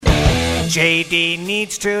JD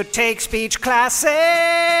needs to take speech classes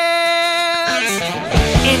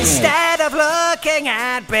instead of looking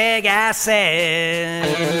at big asses.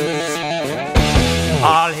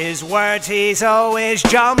 All his words he's always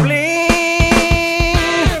jumbling.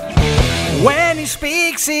 When he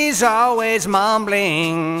speaks he's always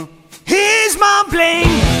mumbling. He's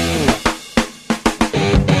mumbling.